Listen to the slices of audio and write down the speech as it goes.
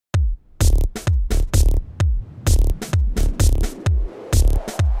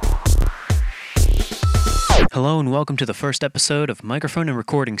Hello and welcome to the first episode of Microphone and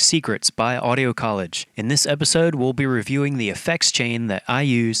Recording Secrets by AudioCollege. In this episode, we'll be reviewing the effects chain that I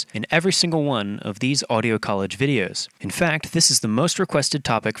use in every single one of these AudioCollege videos. In fact, this is the most requested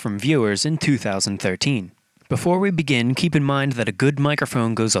topic from viewers in 2013. Before we begin, keep in mind that a good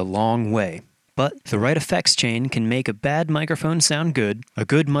microphone goes a long way. But the right effects chain can make a bad microphone sound good, a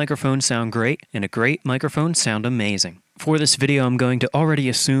good microphone sound great, and a great microphone sound amazing. For this video, I'm going to already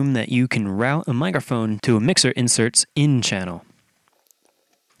assume that you can route a microphone to a mixer insert's in channel,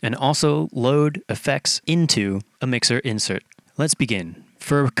 and also load effects into a mixer insert. Let's begin.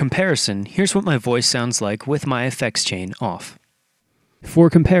 For comparison, here's what my voice sounds like with my effects chain off. For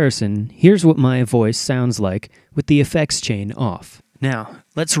comparison, here's what my voice sounds like with the effects chain off. Now,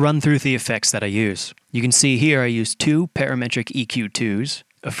 let's run through the effects that I use. You can see here I use two Parametric EQ2s,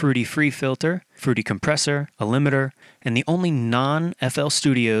 a Fruity Free filter, Fruity Compressor, a limiter, and the only non-FL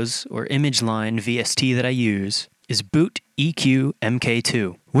Studios or image line VST that I use is BootEQ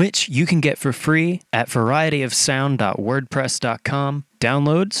mkII, which you can get for free at varietyofsound.wordpress.com.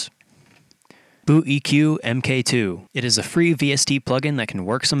 Downloads, BootEQ mkII. It is a free VST plugin that can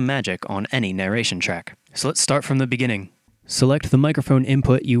work some magic on any narration track. So let's start from the beginning. Select the microphone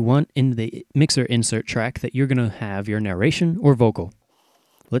input you want in the mixer insert track that you're going to have your narration or vocal.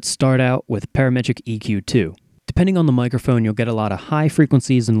 Let's start out with Parametric EQ2. Depending on the microphone, you'll get a lot of high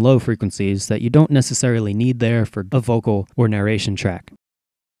frequencies and low frequencies that you don't necessarily need there for a vocal or narration track.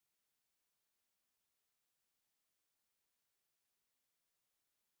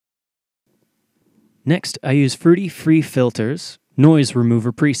 Next, I use Fruity Free Filter's Noise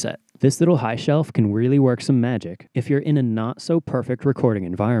Remover preset. This little high shelf can really work some magic if you're in a not so perfect recording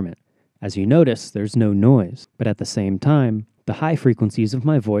environment. As you notice, there's no noise, but at the same time, the high frequencies of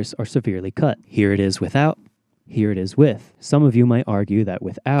my voice are severely cut. Here it is without, here it is with. Some of you might argue that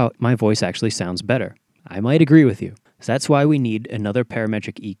without, my voice actually sounds better. I might agree with you. So that's why we need another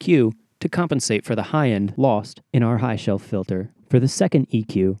parametric EQ to compensate for the high end lost in our high shelf filter. For the second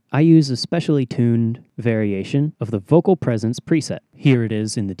EQ, I use a specially tuned variation of the vocal presence preset. Here it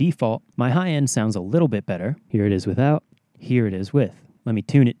is in the default. My high end sounds a little bit better. Here it is without, here it is with. Let me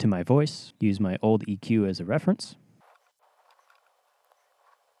tune it to my voice, use my old EQ as a reference.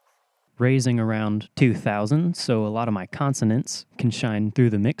 Raising around 2000, so a lot of my consonants can shine through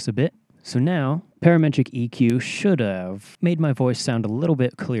the mix a bit. So now, parametric EQ should have made my voice sound a little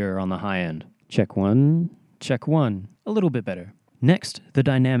bit clearer on the high end. Check one, a little bit better. Next, the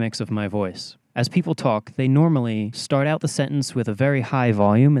dynamics of my voice. As people talk, they normally start out the sentence with a very high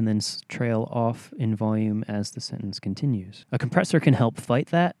volume and then trail off in volume as the sentence continues. A compressor can help fight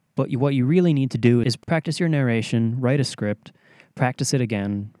that, but what you really need to do is practice your narration, write a script, practice it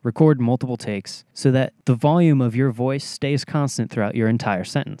again, record multiple takes, so that the volume of your voice stays constant throughout your entire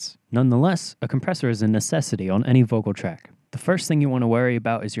sentence. Nonetheless, a compressor is a necessity on any vocal track. The first thing you want to worry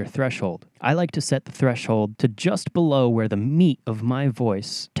about is your threshold. I like to set the threshold to just below where the meat of my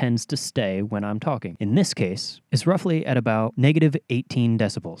voice tends to stay when I'm talking. In this case, it's roughly at about negative 18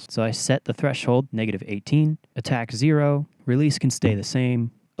 decibels. So I set the threshold, negative 18, attack 0, release can stay the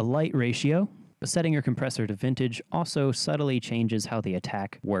same, a light ratio. But setting your compressor to vintage also subtly changes how the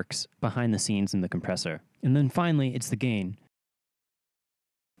attack works behind the scenes in the compressor. And then finally, it's the gain.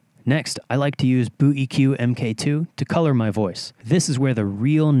 Next, I like to use BootEQ mkII to color my voice. This is where the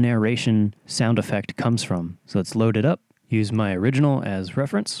real narration sound effect comes from. So let's load it up, use my original as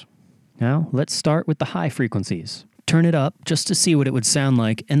reference. Now, let's start with the high frequencies. Turn it up just to see what it would sound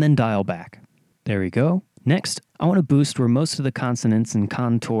like, and then dial back. There we go. Next, I want to boost where most of the consonants and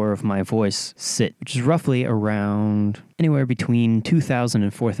contour of my voice sit, which is roughly around anywhere between 2000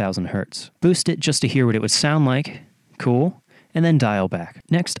 and 4000 hertz. Boost it just to hear what it would sound like. Cool. And then dial back.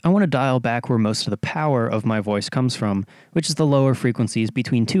 Next, I want to dial back where most of the power of my voice comes from, which is the lower frequencies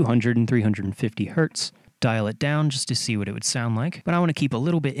between 200 and 350 hertz. Dial it down just to see what it would sound like, but I want to keep a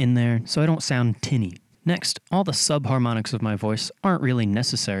little bit in there so I don't sound tinny. Next, all the subharmonics of my voice aren't really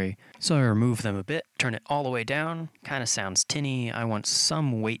necessary, so I remove them a bit, turn it all the way down, kind of sounds tinny. I want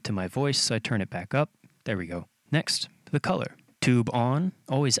some weight to my voice, so I turn it back up. There we go. Next, the color. Tube on,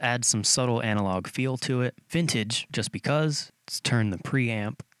 always add some subtle analog feel to it. Vintage, just because. Let's turn the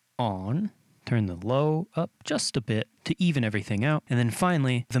preamp on, turn the low up just a bit to even everything out, and then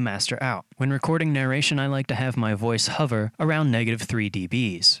finally, the master out. When recording narration, I like to have my voice hover around negative 3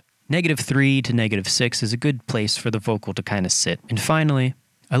 dBs. Negative 3 to negative 6 is a good place for the vocal to kind of sit. And finally,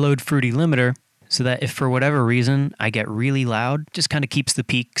 I load Fruity Limiter so that if for whatever reason I get really loud, just kind of keeps the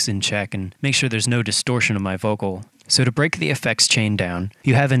peaks in check and makes sure there's no distortion of my vocal. So to break the effects chain down,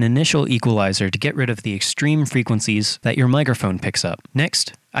 you have an initial equalizer to get rid of the extreme frequencies that your microphone picks up.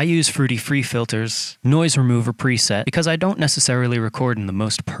 Next, I use Fruity Free Filters, Noise Remover preset, because I don't necessarily record in the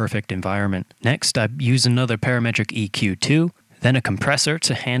most perfect environment. Next, I use another Parametric EQ2, then a compressor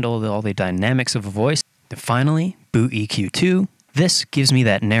to handle all the dynamics of a voice. And finally, BootEQ2. This gives me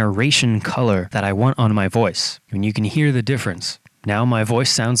that narration color that I want on my voice, and you can hear the difference. Now my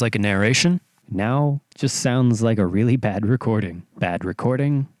voice sounds like a narration. Now just sounds like a really bad recording. Bad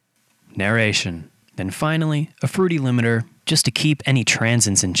recording, narration. Then finally, a Fruity limiter just to keep any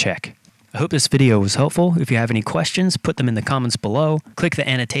transients in check. I hope this video was helpful. If you have any questions, put them in the comments below. Click the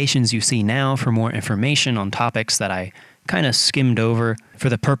annotations you see now for more information on topics that I kind of skimmed over for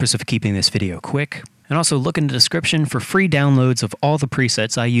the purpose of keeping this video quick. And also look in the description for free downloads of all the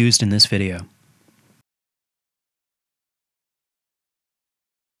presets I used in this video.